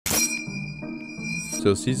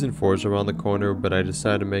So season 4 is around the corner, but I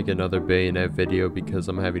decided to make another Bayonet video because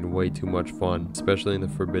I'm having way too much fun, especially in the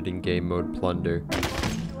forbidden game mode Plunder.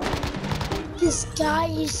 This guy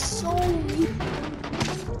is so weak.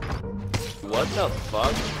 What the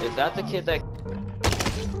fuck? Is that the kid that...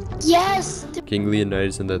 Yes! King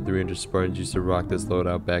Leonidas and the 300 Spartans used to rock this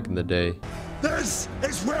loadout back in the day. This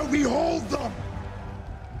is where we hold them!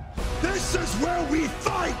 This is where we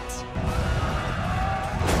fight!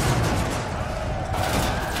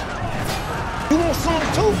 You want a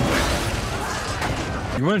Sonic 2?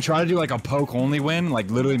 You want to try to do like a poke only win? Like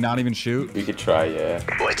literally not even shoot? We could try, yeah.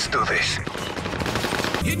 Let's do this.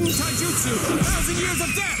 Hidden taijutsu, 1,000 years of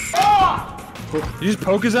death! Ah! You just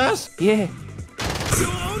poke his ass? Yeah. You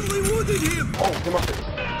only wounded him! Oh, come on.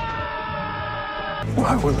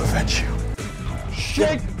 I will avenge you.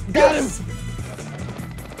 Shit! Got him!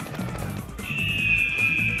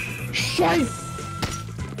 Shit!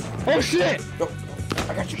 Oh shit! No.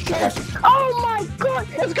 I got you. I got you. Oh my god!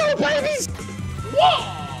 Let's go, babies!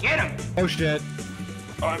 Yeah! Get him! Oh shit.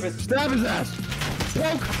 Oh, I missed. Stab his ass!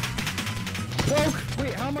 Poke! Poke!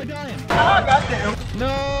 Wait, how am I dying? Ah, goddamn! No!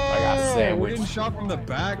 I got sandwiched. We're getting shot from the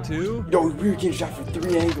back too? Yo, we were getting shot from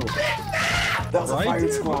 3 angles. That was a Right, firing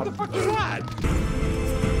dude? squad. What the fuck is that?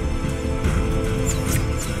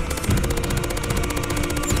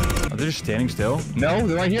 Are they just standing still? No,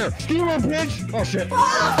 they're right here. Steal on, bitch! Oh shit.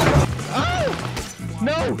 Oh!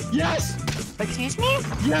 No! Yes! Excuse me?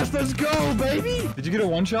 Yes, let's go, baby! Did you get a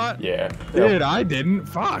one shot? Yeah. Dude, I didn't.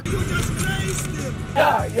 Fuck. You just chased him!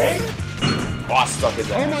 Yeah, yeah. Oh, I stuck his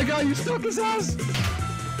Oh ass. my god, you stuck his ass!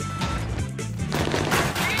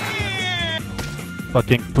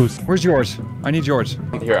 Fucking poos. Where's yours? I need yours.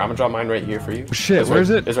 Here, I'm gonna drop mine right here for you. Shit, where is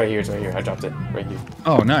it? It's right here. It's right here. I dropped it right here.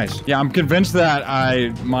 Oh, nice. Yeah, I'm convinced that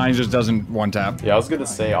mine just doesn't one tap. Yeah, I was gonna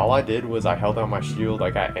say, all I did was I held out my shield,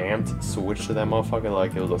 like I amped, switched to that motherfucker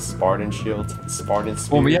like it was a Spartan shield, Spartan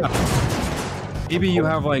spear. Well, yeah. Maybe you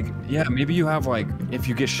have like, if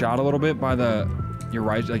you get shot a little bit by your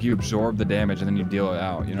right, like you absorb the damage and then you deal it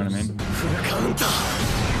out, you know what I mean?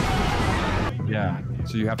 Yeah,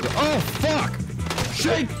 so you have to, oh fuck!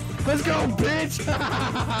 Shake! Let's go, bitch!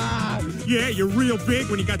 Yeah, you're real big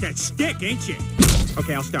when you got that stick, ain't you?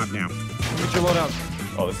 Okay, I'll stop now. Get your load out.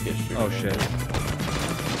 Oh, this kid's shooting. Oh man. shit.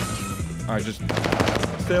 Alright, just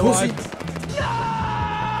stay alive.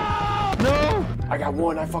 No! I got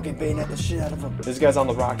one. I fucking bayonet the shit out of him. This guy's on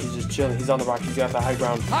the rock. He's just chilling. He's on the rock. He's got the high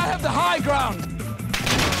ground. I have the high ground!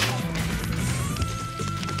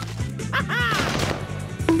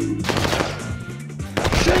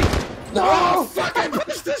 Shake! No! Oh, fuck! I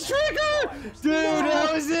pushed the trigger! Dude,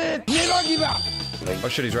 that was it! Oh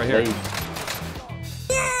shit, he's right here. You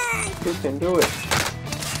can do it. I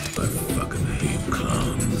fucking hate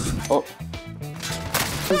clowns. Oh.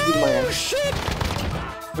 Oh shit!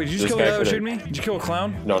 Wait, did you just This kill the guy guy that was could've- shooting me? Did you kill a clown?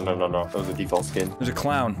 No. That was a default skin. There's a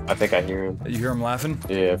clown. I think I hear him. You hear him laughing?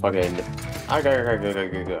 Yeah, fucking. I got.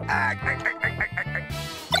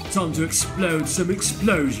 Time to explode some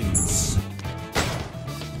explosions.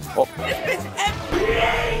 Oh.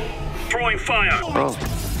 Throwing fire! Oh.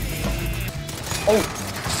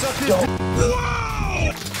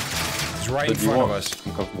 He's right in front of us.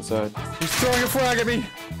 I'm coming from the side. He's throwing a frag at me!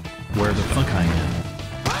 Where the fuck I am?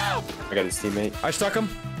 I got his teammate. I stuck him.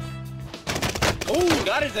 Oh,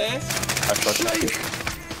 got his ass! I stuck him.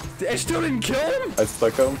 I still didn't kill him? I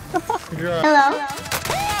stuck him. Hello?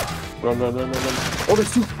 Run. Oh,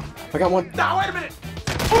 there's 2. I got one. Now, wait a minute!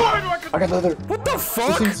 I got another. What the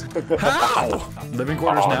fuck? How? Living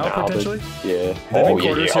quarters now, potentially? Yeah. Living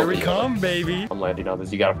quarters, here we yeah. come, baby. I'm landing on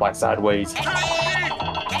this. You gotta fly sideways.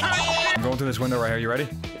 I'm going through this window right here. You ready?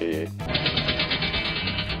 Yeah.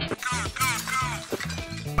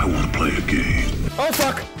 I want to play a game. Oh,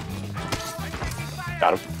 fuck!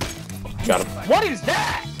 Got him. What is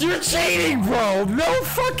that? You're cheating, bro! No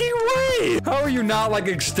fucking way! How are you not, like,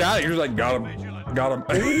 ecstatic? You're like, got him.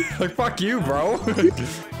 Like, fuck you, bro.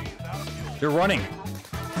 You're running.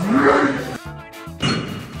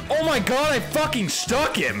 Oh my god, I fucking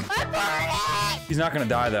stuck him! He's not gonna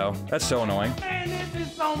die, though. That's so annoying. Man, this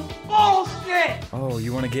is some bullshit! Oh,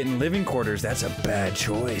 you want to get in living quarters? That's a bad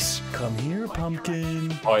choice. Come here,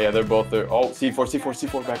 pumpkin. Oh yeah, they're both there. Oh,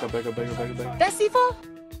 C4. Back up. That's C4?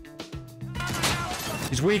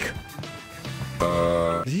 He's weak.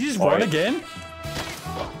 Did he just run yeah. again?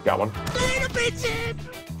 Got one.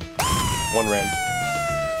 One ran.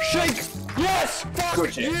 Shake! Yes! Fuck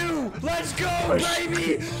Good shit. you! Let's go, Push.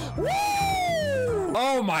 baby! Woo!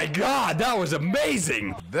 Oh my god, that was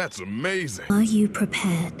amazing! That's amazing. Are you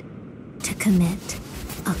prepared to commit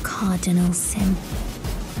a cardinal sin?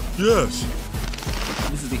 Yes.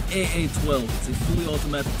 This is the AA-12. It's a fully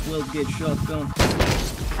automatic 12-gauge shotgun.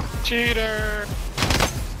 Cheater!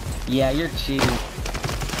 Yeah, you're cheating.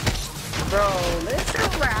 Bro, this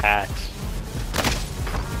is rap. Hacks.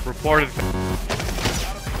 Reported.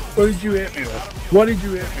 What did you hit me with? What did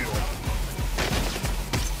you hit me with?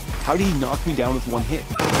 How did he knock me down with one hit?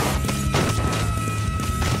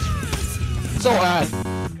 So ass.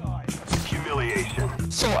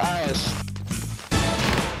 Humiliation. So ass.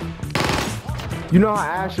 You know how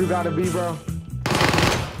ass you gotta be, bro?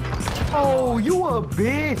 Oh, you a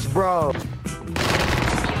bitch, bro.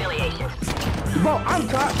 Humiliation. Bro, I'm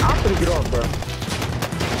tired. I'm gonna get off, bro.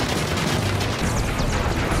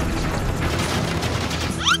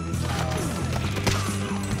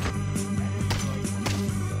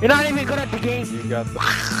 You're not even good at the game. You got the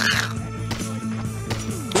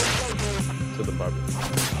to the barbie.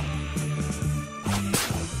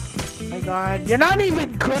 Oh my god, you're not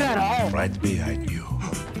even good at all. Right behind you.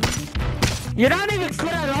 You're not even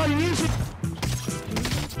good at all. You use it.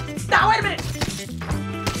 Now, wait a minute.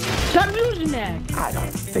 Stop using that. I don't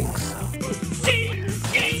think so.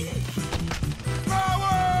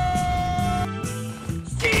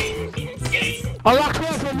 I'll lock you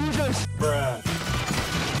up for losers. Bruh.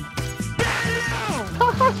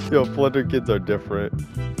 Yo, Flutter kids are different.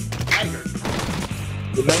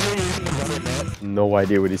 No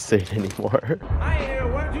idea what he's saying anymore. I ain't hear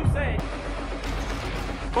what you say.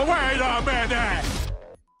 But wait a minute!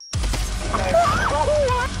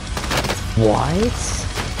 What?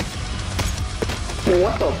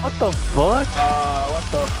 What the fuck? What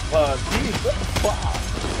the fuck? Jeez, what the fuck?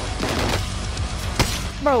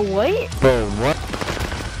 Bro, what? Bro, what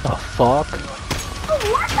the fuck?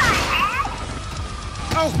 What the heck?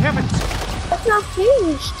 Oh, heavens! That's not fair.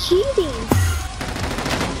 He's cheating.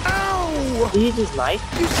 Ow! Did you just knife?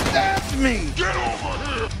 You stabbed me! Get over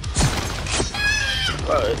here!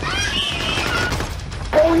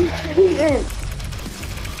 Oh, he's cheating.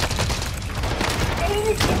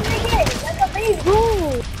 He's cheating. That's a big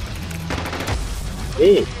rule.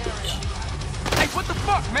 Bitch. Hey, what the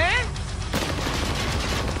fuck, man?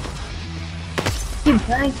 He's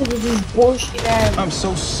trying to do this bullshit ass. I'm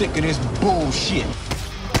so sick of this bullshit.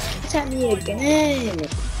 It's at me again.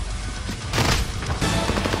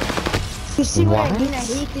 You see what I mean? I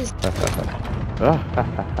hate this.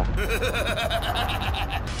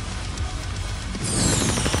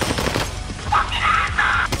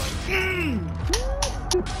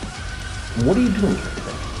 What are you doing?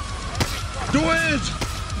 Do it!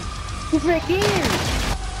 He's right here.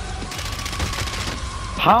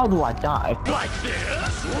 How do I die? Like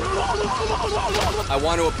this? I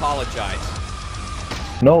want to apologize.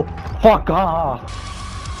 No. Fuck off.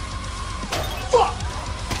 Fuck!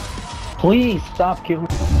 Please stop killing.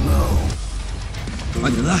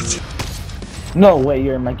 Like that. No way,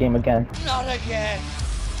 you're in my game again. Not again.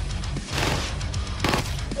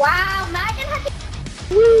 Wow, imagine how to...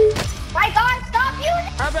 Woo. My God, stop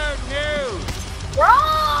using... How about you?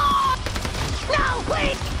 Wrong! No,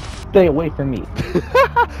 wait! Stay away from me.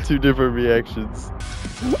 Two different reactions.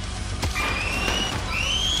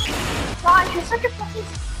 God, you're such a fucking...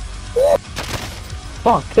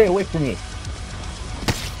 Fuck, stay away from me.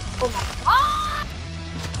 Oh my God!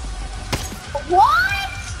 What?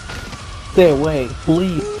 Stay away,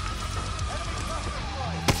 please.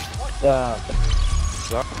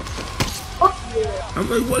 Fuck you. I'm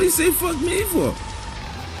like, what do you say fuck me for?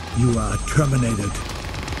 You are terminated.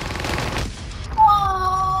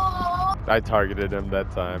 Oh! I targeted him that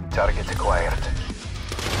time. Target acquired.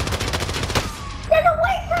 Get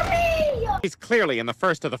away from me! He's clearly in the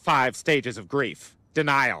first of the 5 stages of grief.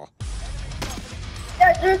 Denial.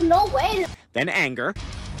 There's no way. Then anger.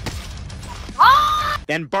 Ah!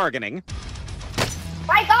 Then bargaining.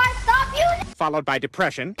 My God, stop using... Followed by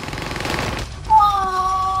depression.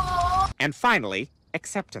 Oh! And finally,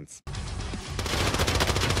 acceptance.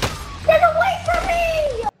 Get away from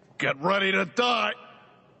me! Get ready to die.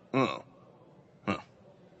 Oh. Huh.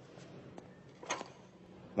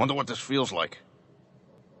 Wonder what this feels like.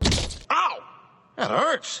 Ow! That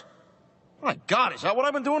hurts. My God, is that what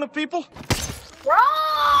I've been doing to people? Wrong!